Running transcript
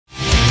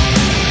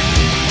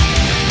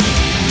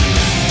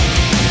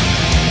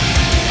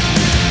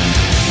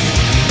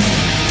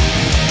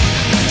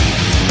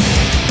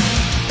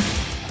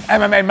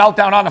MMA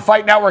Meltdown on the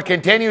Fight Network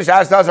continues,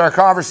 as does our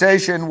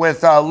conversation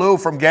with Lou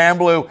from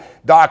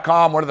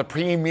Gamblu.com, one of the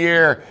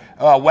premier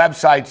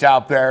websites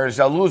out there.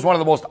 Lou's one of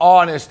the most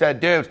honest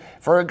dudes.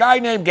 For a guy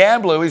named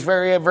Gamblu, he's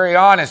very, very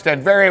honest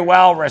and very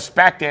well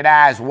respected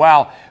as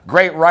well.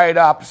 Great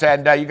write-ups,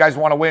 and you guys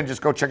want to win,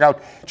 just go check out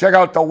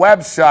the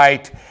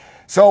website.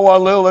 So,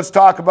 Lou, let's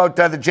talk about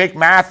the Jake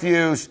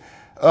Matthews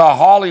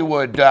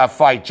Hollywood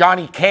fight.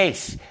 Johnny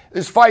Case.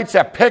 This fight's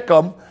at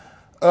Pick'em.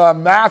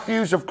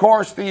 Matthews, of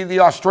course, the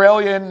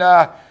Australian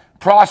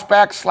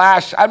prospect /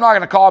 I'm not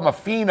going to call him a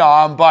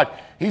phenom, but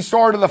he's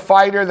sort of the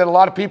fighter that a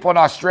lot of people in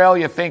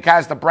Australia think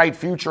has the bright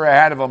future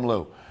ahead of him,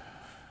 Lou.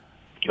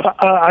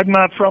 I'm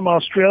not from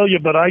Australia,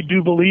 but I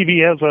do believe he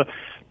has a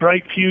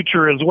bright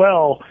future as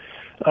well.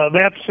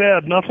 That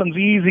said, nothing's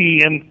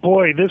easy, and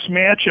boy, this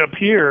matchup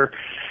here,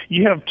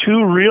 you have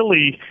two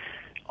really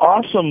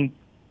awesome,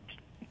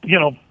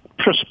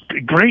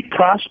 great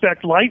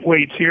prospect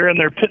lightweights here, and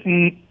they're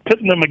pitting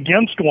them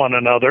against one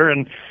another.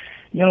 And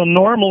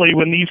normally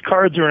when these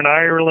cards are in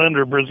Ireland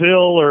or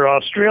Brazil or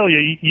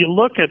Australia, you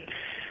look at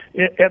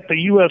the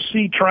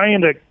UFC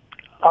trying to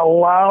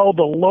allow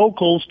the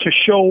locals to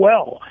show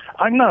well.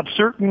 I'm not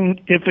certain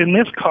if in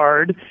this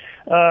card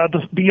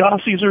the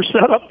Aussies are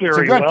set up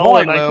very well.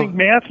 Point, and I think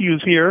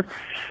Matthews here,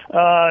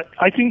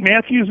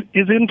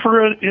 is in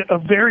for a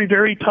very,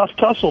 very tough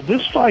tussle.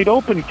 This fight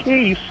opened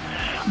Case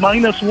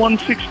minus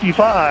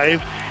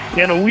 165,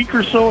 and a week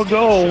or so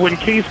ago when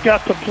Case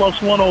got to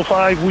plus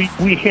 105,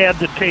 we had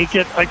to take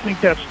it. I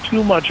think that's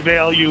too much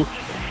value,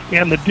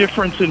 and the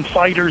difference in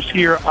fighters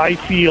here, I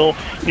feel,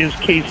 is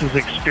Case's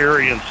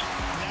experience.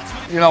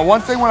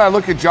 One thing when I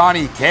look at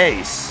Johnny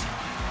Case,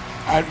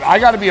 I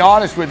got to be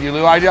honest with you,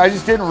 Lou. I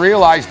just didn't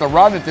realize the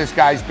run that this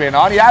guy's been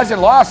on. He hasn't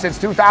lost since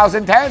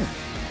 2010.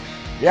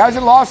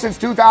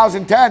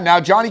 Now,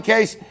 Johnny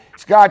Case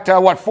has got,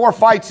 4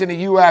 fights in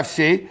the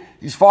UFC.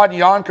 He's fought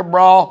Jan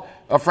Cabral,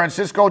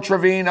 Francisco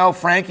Trevino,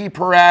 Frankie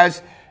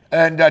Perez,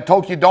 and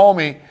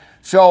Tokidomi.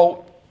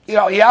 So, he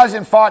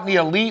hasn't fought in the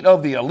elite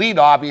of the elite,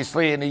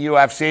 obviously, in the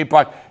UFC,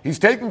 but he's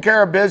taken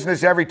care of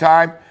business every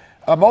time.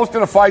 Most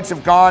of the fights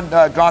have gone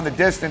the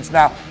distance.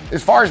 Now,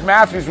 as far as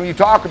Matthews, when you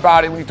talk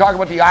about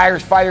the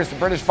Irish fighters, the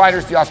British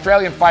fighters, the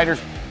Australian fighters,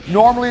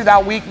 normally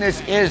that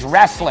weakness is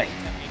wrestling.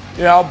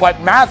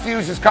 But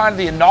Matthews is kind of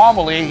the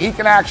anomaly. He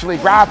can actually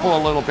grapple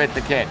a little bit,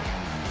 the kid.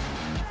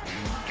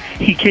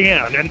 He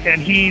can,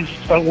 and he's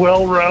a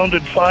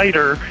well-rounded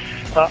fighter.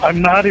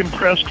 I'm not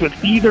impressed with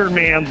either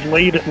man's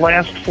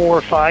last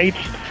 4 fights.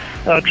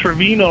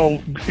 Trevino,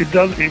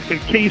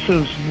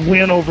 Case's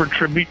win over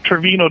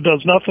Trevino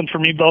does nothing for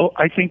me, though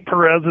I think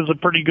Perez is a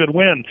pretty good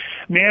win.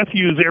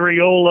 Matthews,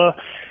 Areola,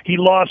 he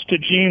lost to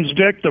James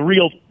Vick,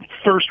 the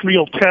first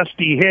real test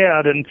he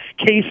had, and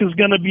Case is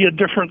going to be a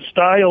different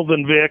style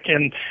than Vick,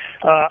 and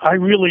I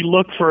really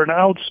look for an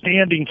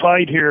outstanding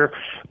fight here,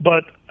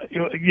 but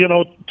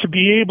to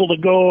be able to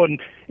go and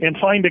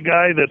find a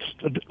guy that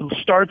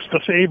starts the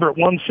favorite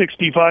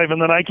 165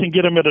 and then I can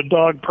get him at a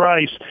dog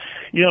price,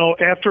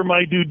 after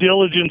my due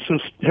diligence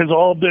has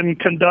all been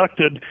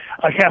conducted,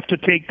 I have to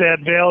take that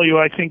value.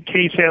 I think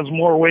Case has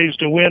more ways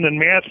to win, and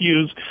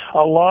Matthews,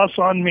 a loss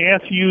on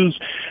Matthews'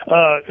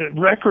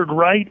 record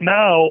right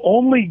now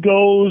only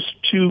goes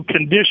to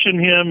condition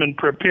him and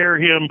prepare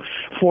him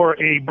for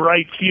a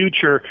bright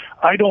future.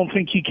 I don't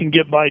think he can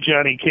get by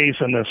Johnny Case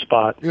in this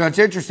spot. It's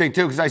interesting,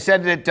 too, because I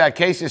said that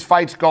Case's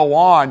fights go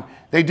on.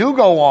 They do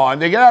go on.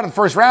 They get out of the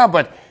first round,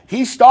 but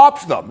he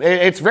stops them.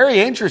 It's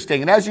very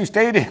interesting. And as you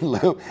stated,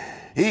 Lou,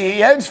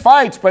 he ends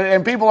fights,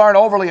 and people aren't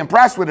overly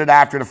impressed with it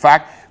after the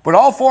fact. But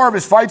all 4 of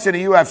his fights in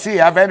the UFC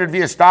have ended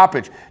via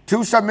stoppage.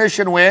 2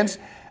 submission wins,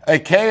 a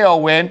KO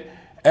win,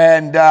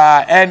 and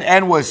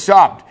was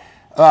subbed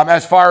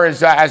as far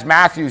as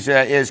Matthews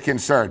is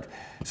concerned.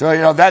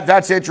 So,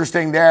 that's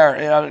interesting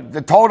there.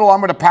 The total,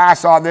 I'm going to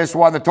pass on this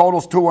one. The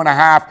total's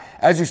 2.5.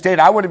 As you stated,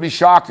 I wouldn't be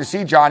shocked to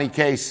see Johnny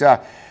Case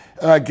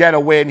get a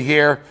win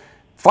here.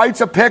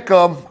 Fights a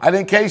pick'em. I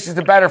think Case is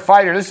the better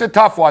fighter. This is a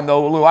tough one,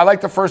 though, Lou. I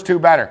like the first 2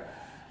 better.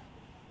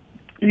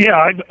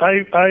 Yeah,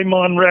 I'm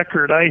on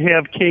record. I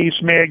have Case,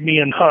 Magny,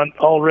 and Hunt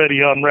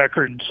already on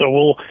record,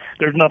 so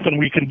there's nothing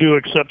we can do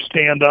except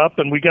stand up,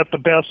 and we got the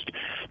best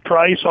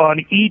price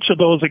on each of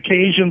those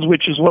occasions,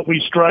 which is what we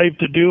strive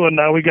to do, and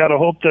now we got to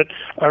hope that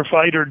our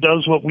fighter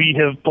does what we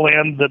have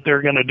planned that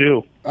they're going to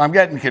do. I'm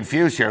getting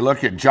confused here.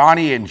 Look at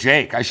Johnny and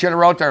Jake. I should have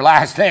wrote their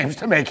last names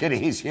to make it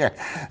easier.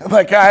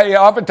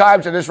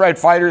 Oftentimes I just write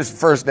fighters'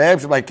 first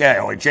names. I'm like, hey,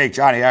 Jake,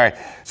 Johnny, all right.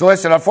 So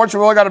listen, unfortunately,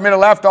 we only got a minute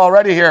left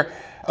already here.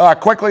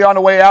 Quickly on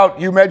the way out,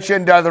 you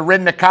mentioned the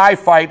Rin Nakai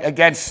fight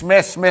against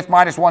Smith. Smith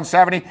minus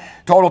 170,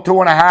 total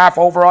 2.5.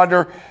 Over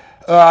under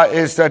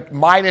is at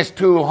minus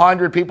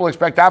 200. People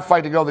expect that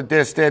fight to go the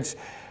distance.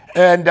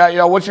 And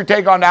what's your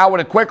take on that one?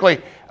 And quickly,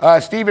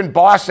 Stephen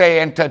Bosse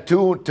and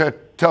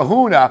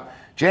Tahuna,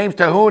 James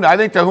Tahuna. I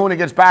think Tahuna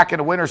gets back in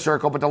the winner's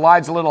circle, but the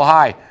line's a little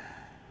high.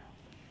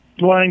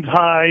 Line's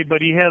high,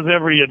 but he has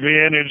every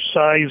advantage,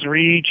 size,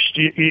 reach.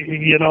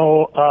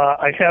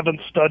 I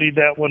haven't studied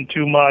that one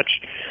too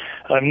much.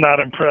 I'm not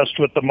impressed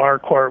with the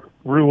Marquardt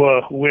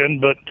Rua win,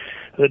 but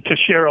the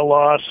Teixeira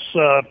loss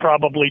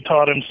probably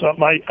taught him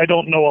something. I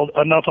don't know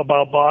enough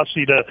about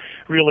Bossy to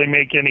really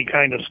make any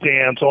kind of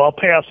stand, so I'll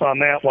pass on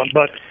that one.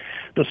 But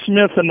the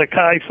Smith and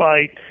Nakai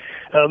fight,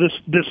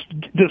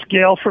 this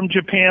gal from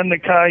Japan,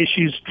 Nakai,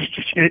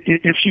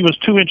 if she was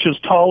 2 inches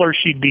taller,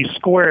 she'd be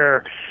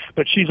square,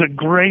 but she's a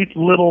great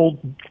little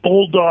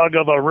bulldog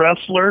of a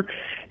wrestler,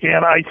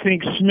 and I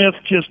think Smith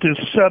just is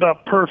set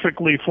up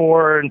perfectly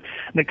for her, and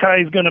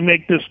Nakai's going to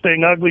make this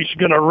thing ugly. She's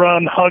going to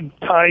run, hug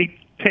tight,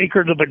 take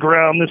her to the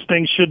ground. This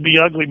thing should be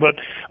ugly, but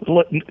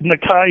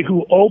Nakai,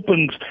 who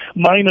opens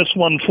minus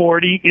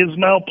 140, is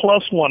now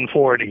plus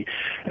 140.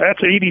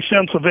 That's 80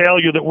 cents of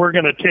value that we're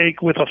going to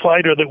take with a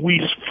fighter that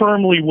we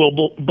firmly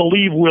will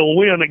believe will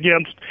win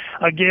against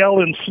a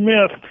gal in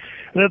Smith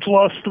that's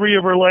lost 3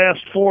 of her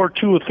last 4,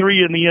 2 or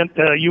 3 in the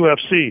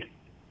UFC.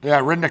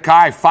 Yeah, Rin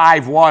Nakai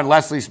 5'1",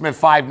 Leslie Smith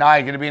 5'9".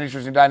 Going to be an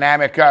interesting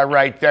dynamic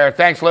right there.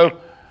 Thanks, Lou.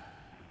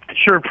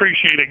 Sure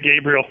appreciate it,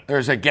 Gabriel.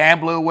 There's a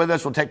Gamblu with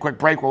us. We'll take a quick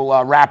break.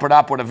 We'll wrap it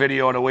up with a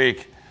video in a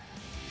week.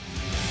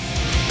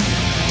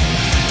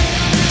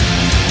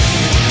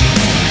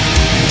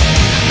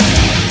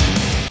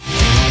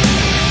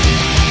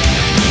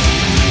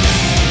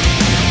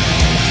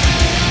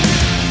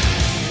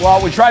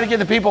 Well, we try to give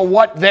the people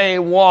what they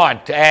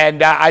want,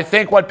 and I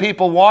think what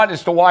people want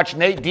is to watch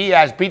Nate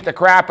Diaz beat the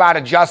crap out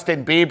of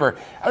Justin Bieber.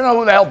 I don't know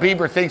who the hell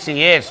Bieber thinks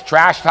he is,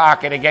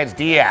 trash-talking against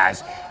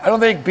Diaz. I don't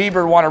think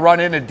Bieber would want to run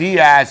into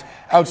Diaz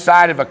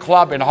outside of a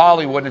club in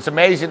Hollywood. It's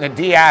amazing that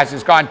Diaz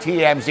has gone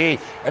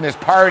TMZ and is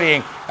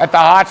partying at the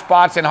hot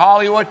spots in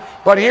Hollywood,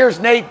 but here's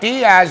Nate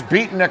Diaz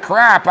beating the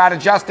crap out of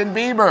Justin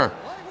Bieber.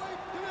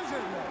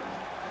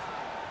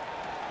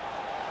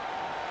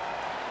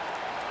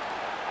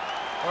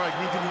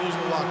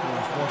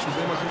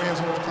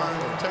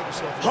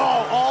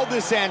 Oh, all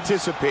this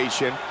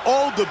anticipation,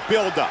 all the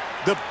build-up,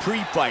 the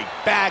pre-fight,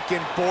 back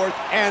and forth,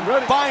 and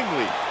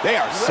finally, they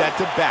are set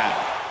to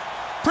battle.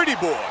 Pretty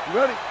boy,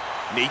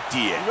 Nate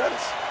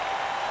Diaz.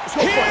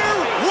 Here we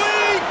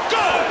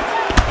go!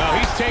 Oh,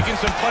 he's taking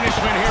some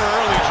punishment here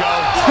early,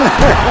 Joe.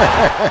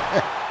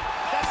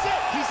 That's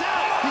it, he's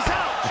out!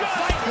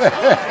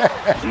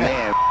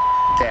 Man,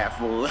 that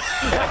fool.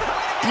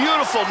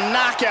 Beautiful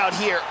knockout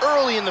here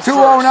early in the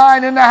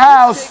 209 in the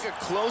house. Let's take a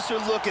closer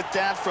look at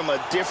that from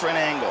a different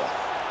angle.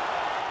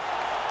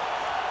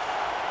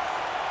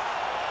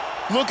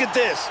 Look at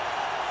this.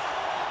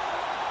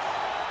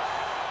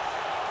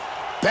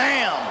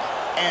 Bam!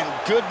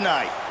 And good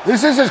night.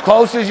 This is as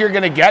close as you're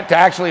going to get to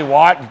actually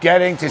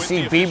getting to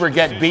see Bieber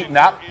get beaten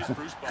up.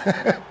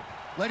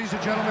 Ladies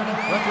and gentlemen,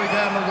 referee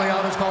Dan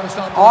Mugliano's call to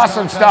stop.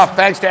 Awesome stuff.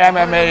 Thanks to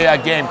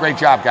MMA Game. Great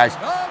job, guys.